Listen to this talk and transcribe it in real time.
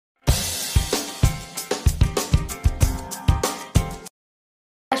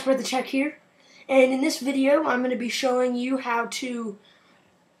guys, Brother Tech here, and in this video I'm going to be showing you how to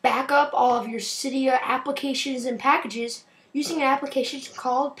back up all of your Cydia applications and packages using an application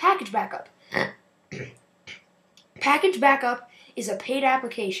called PkgBackup. PkgBackup is a paid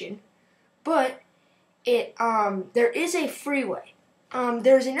application, but there is a free way.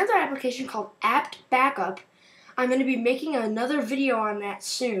 There's another application called Backup. I'm going to be making another video on that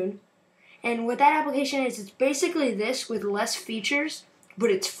soon. And what that application is, it's basically this with less features,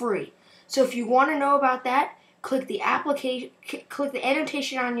 but it's free. So if you want to know about that, click the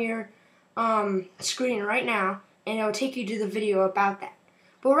annotation on your screen right now, and it will take you to the video about that.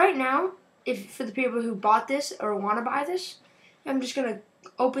 But right now, for the people who bought this or want to buy this, I'm just going to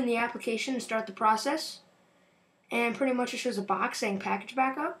open the application and start the process. And pretty much it shows a box saying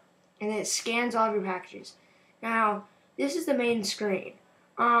PkgBackup, and then it scans all of your packages. Now, this is the main screen.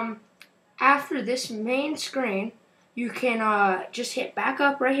 After this main screen, you can just hit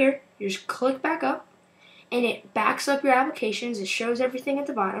backup right here. You just click backup, and it backs up your applications. It shows everything at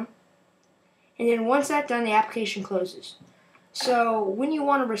the bottom. And then once that's done, the application closes. So when you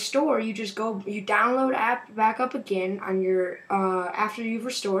want to restore, you just you download backup again on your after you've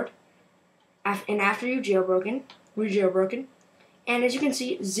restored, and after you've jailbroken. And as you can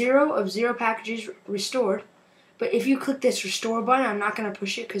see, 0 of 0 packages restored. But if you click this restore button, I'm not going to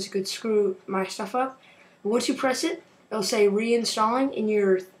push it because it could screw my stuff up. But once you press it, it'll say reinstalling, and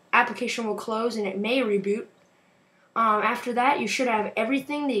your application will close and it may reboot. After that, you should have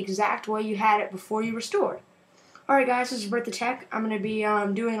everything the exact way you had it before you restored. Alright guys, this is Brett the Tech. I'm going to be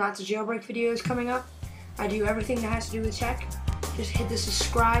doing lots of jailbreak videos coming up. I do everything that has to do with tech. Just hit the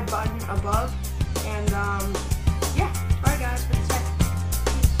subscribe button above. And yeah, alright guys.